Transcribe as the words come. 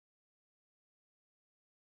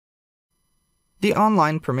The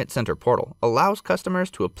Online Permit Center portal allows customers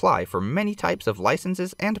to apply for many types of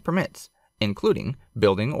licenses and permits, including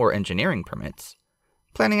building or engineering permits,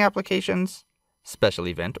 planning applications, special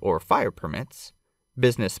event or fire permits,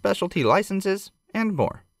 business specialty licenses, and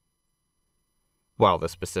more. While the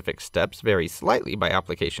specific steps vary slightly by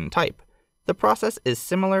application type, the process is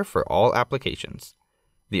similar for all applications.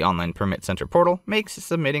 The Online Permit Center portal makes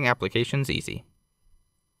submitting applications easy.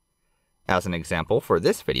 As an example for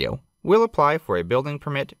this video, we'll apply for a building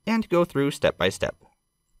permit and go through step by step.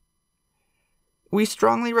 We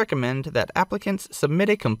strongly recommend that applicants submit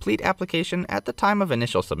a complete application at the time of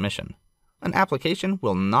initial submission. An application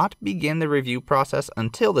will not begin the review process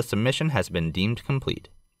until the submission has been deemed complete.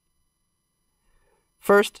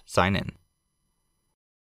 First, sign in.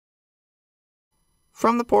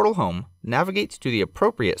 From the portal home, navigate to the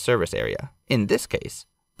appropriate service area, in this case,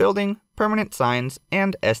 Building, Permanent Signs,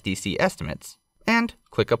 and SDC Estimates, and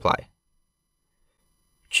click Apply.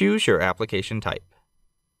 Choose your application type.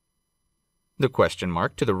 The question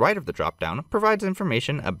mark to the right of the drop-down provides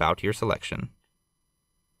information about your selection.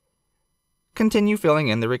 Continue filling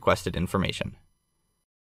in the requested information.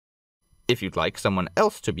 If you'd like someone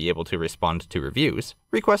else to be able to respond to reviews,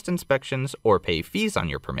 request inspections, or pay fees on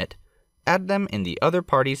your permit, add them in the Other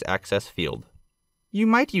Parties Access field. You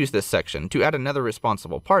might use this section to add another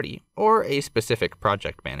responsible party or a specific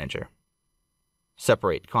project manager.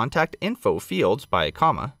 Separate contact info fields by a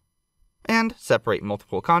comma, and separate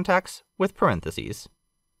multiple contacts with parentheses.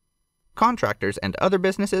 Contractors and other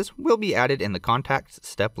businesses will be added in the Contacts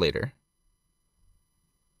step later.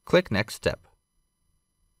 Click Next Step.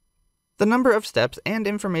 The number of steps and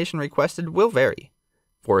information requested will vary.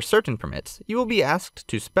 For certain permits, you will be asked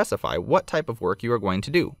to specify what type of work you are going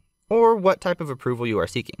to do, or what type of approval you are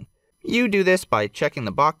seeking. You do this by checking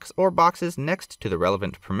the box or boxes next to the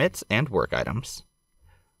relevant permits and work items.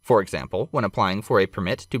 For example, when applying for a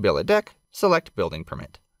permit to build a deck, select Building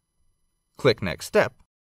Permit. Click Next Step,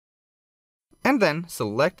 and then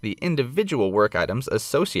select the individual work items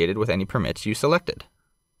associated with any permits you selected.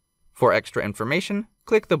 For extra information,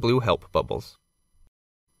 click the blue Help bubbles.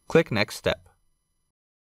 Click Next Step.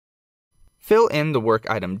 Fill in the work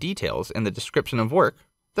item details in the description of work,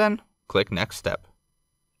 then click Next Step.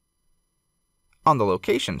 On the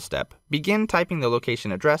Location step, begin typing the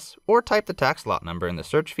location address or type the tax lot number in the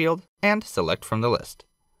search field and select from the list.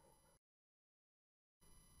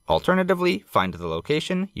 Alternatively, find the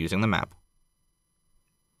location using the map.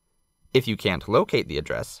 If you can't locate the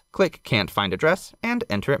address, click Can't Find Address and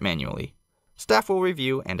enter it manually. Staff will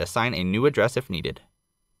review and assign a new address if needed.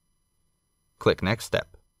 Click Next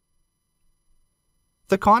Step.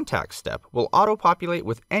 The Contacts step will auto-populate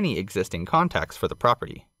with any existing contacts for the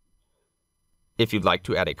property. If you'd like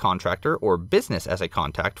to add a contractor or business as a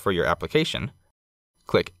contact for your application,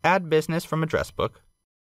 click Add Business from Address Book,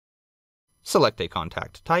 select a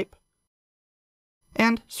contact type,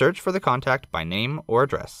 and search for the contact by name or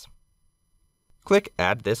address. Click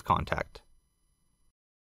Add this contact.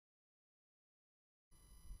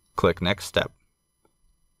 Click Next Step.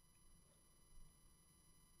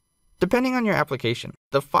 Depending on your application,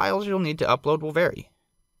 the files you'll need to upload will vary.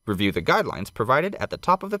 Review the guidelines provided at the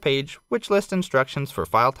top of the page, which list instructions for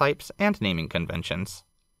file types and naming conventions.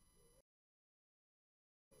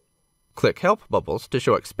 Click Help bubbles to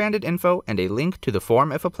show expanded info and a link to the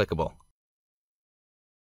form if applicable.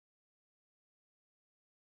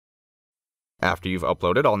 After you've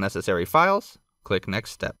uploaded all necessary files, click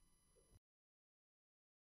Next Step.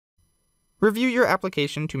 Review your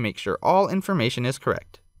application to make sure all information is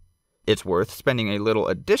correct. It's worth spending a little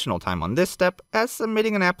additional time on this step, as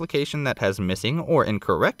submitting an application that has missing or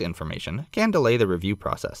incorrect information can delay the review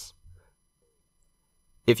process.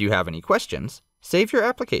 If you have any questions, save your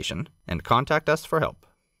application and contact us for help.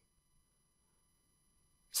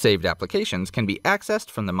 Saved applications can be accessed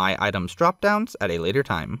from the My Items drop-downs at a later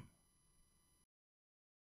time.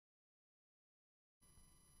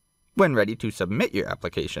 When ready to submit your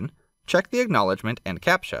application, check the acknowledgement and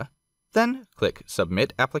CAPTCHA, then click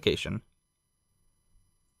Submit Application.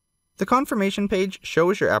 The confirmation page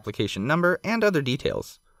shows your application number and other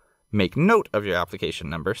details. Make note of your application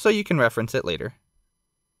number so you can reference it later.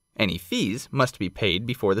 Any fees must be paid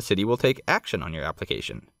before the city will take action on your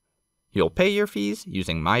application. You'll pay your fees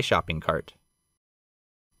using My Shopping Cart.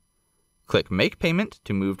 Click Make Payment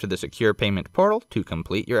to move to the Secure Payment portal to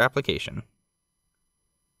complete your application.